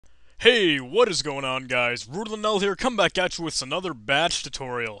Hey, what is going on, guys? Rudelanel here, come back at you with another batch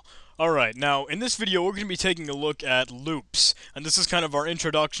tutorial. Alright, now, in this video, we're going to be taking a look at loops, and this is kind of our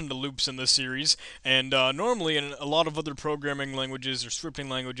introduction to loops in this series, and normally in a lot of other programming languages or scripting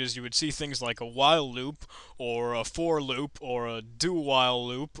languages, you would see things like a while loop, or a for loop, or a do-while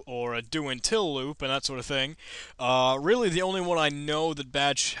loop, or a do-until loop, and that sort of thing. Really, the only one I know that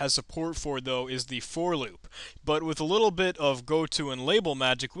batch has support for, though, is the for loop. But with a little bit of go-to and label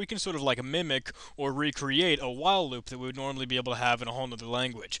magic, we can sort of like mimic or recreate a while loop that we would normally be able to have in a whole other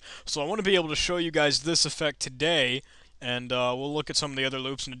language. So I want to be able to show you guys this effect today, and we'll look at some of the other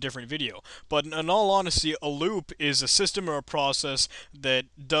loops in a different video. But in all honesty, a loop is a system or a process that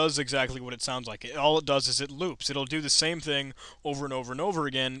does exactly what it sounds like. All it does is it loops. It'll do the same thing over and over and over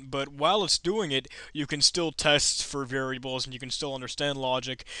again, but while it's doing it, you can still test for variables, and you can still understand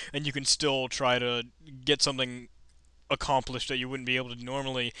logic, and you can still try to get something accomplished that you wouldn't be able to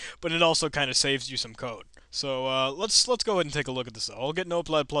normally, but it also kind of saves you some code. So let's go ahead and take a look at this. I'll get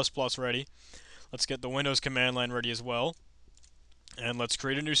Notepad++ ready. Let's get the Windows command line ready as well. And let's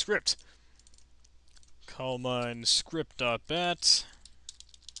create a new script. Call mine script.bat.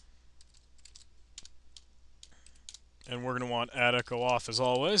 And we're going to want add echo off as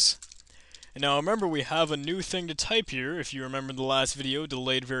always. And now remember, we have a new thing to type here. If you remember the last video,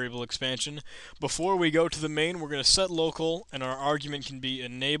 delayed variable expansion. Before we go to the main, we're going to set local, and our argument can be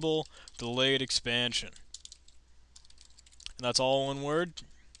enable delayed expansion. And that's all one word.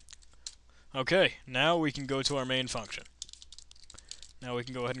 Okay, now we can go to our main function. Now we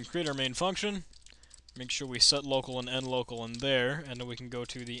can go ahead and create our main function. Make sure we set local and end local in there, and then we can go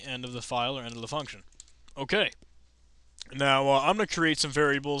to the end of the file or end of the function. Okay. Now, I'm going to create some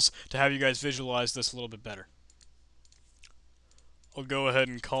variables to have you guys visualize this a little bit better. I'll go ahead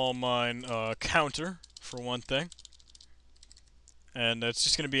and call mine counter, for one thing. And it's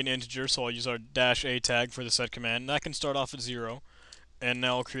just going to be an integer, so I'll use our -a tag for the set command. And that can start off at 0. And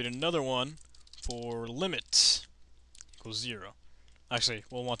now I'll create another one for limit equals 0. Actually,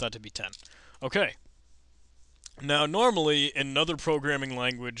 we'll want that to be 10. Okay. Now, normally, in another programming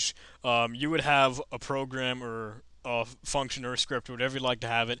language, you would have a program or a function or a script, or whatever you'd like to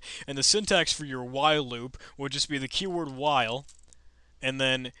have it, and the syntax for your while loop would just be the keyword while, and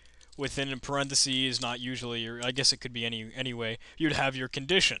then within parentheses, not usually, or I guess it could be anyway, you'd have your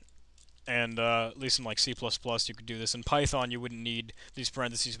condition. And at least in like C++, you could do this. In Python, you wouldn't need these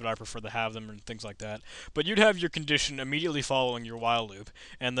parentheses, but I prefer to have them and things like that. But you'd have your condition immediately following your while loop,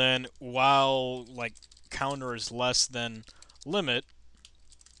 and then while like counter is less than limit,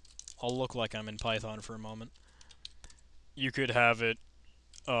 I'll look like I'm in Python for a moment. You could have it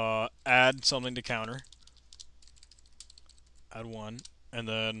add something to counter, add 1, and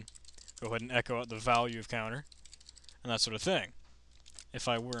then go ahead and echo out the value of counter, and that sort of thing. If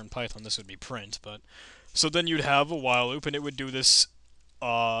I were in Python, this would be print, but... So then you'd have a while loop, and it would do this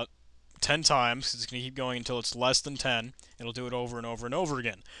 10 times, because it's going to keep going until it's less than 10. It'll do it over and over and over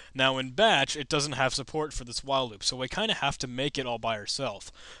again. Now in batch, it doesn't have support for this while loop, so we kind of have to make it all by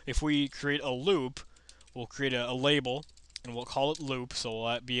ourselves. If we create a loop, we'll create a label, and we'll call it loop, so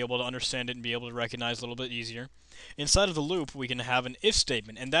we'll be able to understand it and be able to recognize it a little bit easier. Inside of the loop, we can have an if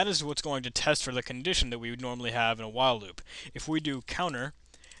statement, and that is what's going to test for the condition that we would normally have in a while loop. If we do counter,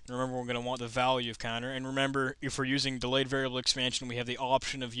 and remember we're going to want the value of counter, and remember if we're using delayed variable expansion, we have the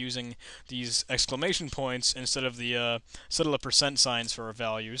option of using these exclamation points instead of the % signs for our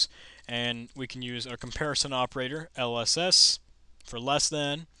values, and we can use our comparison operator, LSS, for less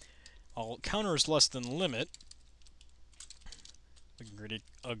than. Counter is less than limit. We can create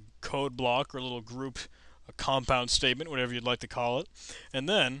a code block or a little group, a compound statement, whatever you'd like to call it. And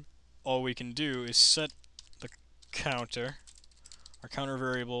then all we can do is set the counter, our counter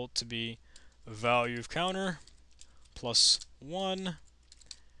variable, to be value of counter plus 1.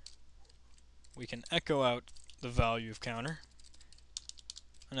 We can echo out the value of counter.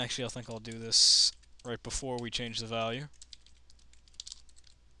 And actually, I think I'll do this right before we change the value.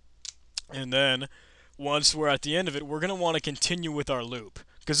 And then once we're at the end of it, we're going to want to continue with our loop,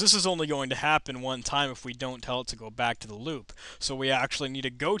 because this is only going to happen one time if we don't tell it to go back to the loop. So we actually need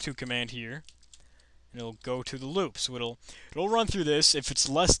a goto command here, and it'll go to the loop. So it'll run through this. If it's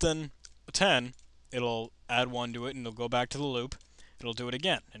less than 10, it'll add 1 to it, and it'll go back to the loop. It'll do it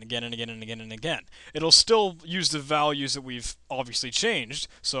again, and again, and again, and again, and again. It'll still use the values that we've obviously changed.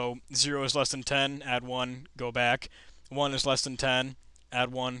 So 0 is less than 10, add 1, go back. 1 is less than 10,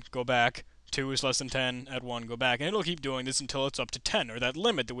 add 1, go back. 2 is less than 10, add 1, go back. And it'll keep doing this until it's up to 10, or that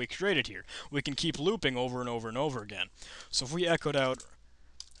limit that we created here. We can keep looping over and over and over again. So if we echoed out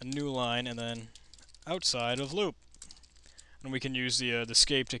a new line and then outside of loop, and we can use the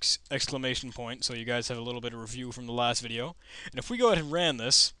escaped exclamation point, so you guys have a little bit of review from the last video. And if we go ahead and ran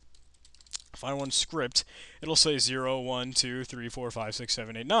this, find one script, it'll say 0, 1, 2, 3, 4, 5, 6,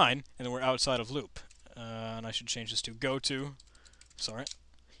 7, 8, 9, and then we're outside of loop. And I should change this to go to. Sorry,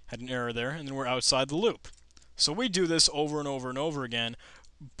 had an error there, and then we're outside the loop. So we do this over and over and over again,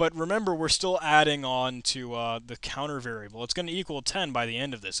 but remember we're still adding on to the counter variable. It's going to equal 10 by the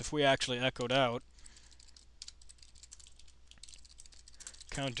end of this. If we actually echoed out,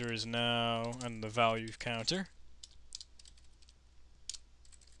 counter is now, and the value counter.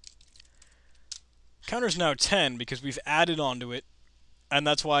 Counter is now 10 because we've added onto it, and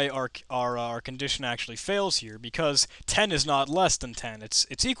that's why our condition actually fails here, because 10 is not less than 10.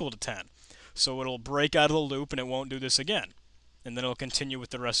 It's equal to 10. So it'll break out of the loop and it won't do this again. And then it'll continue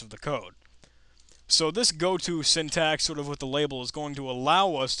with the rest of the code. So this go-to syntax, sort of with the label, is going to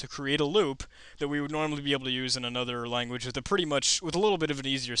allow us to create a loop that we would normally be able to use in another language with a little bit of an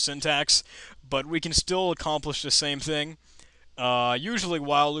easier syntax, but we can still accomplish the same thing. Usually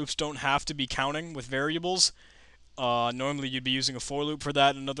while loops don't have to be counting with variables. Normally you'd be using a for loop for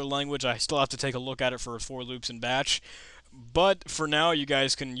that in another language. I still have to take a look at it for for loops in Batch. But for now, you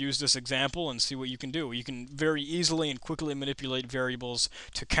guys can use this example and see what you can do. You can very easily and quickly manipulate variables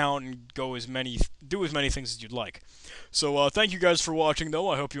to count and do as many things as you'd like. So thank you guys for watching, though.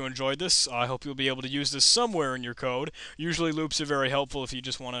 I hope you enjoyed this. I hope you'll be able to use this somewhere in your code. Usually loops are very helpful if you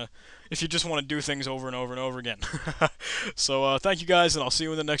just want to do things over and over and over again. So thank you guys, and I'll see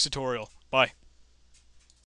you in the next tutorial. Bye.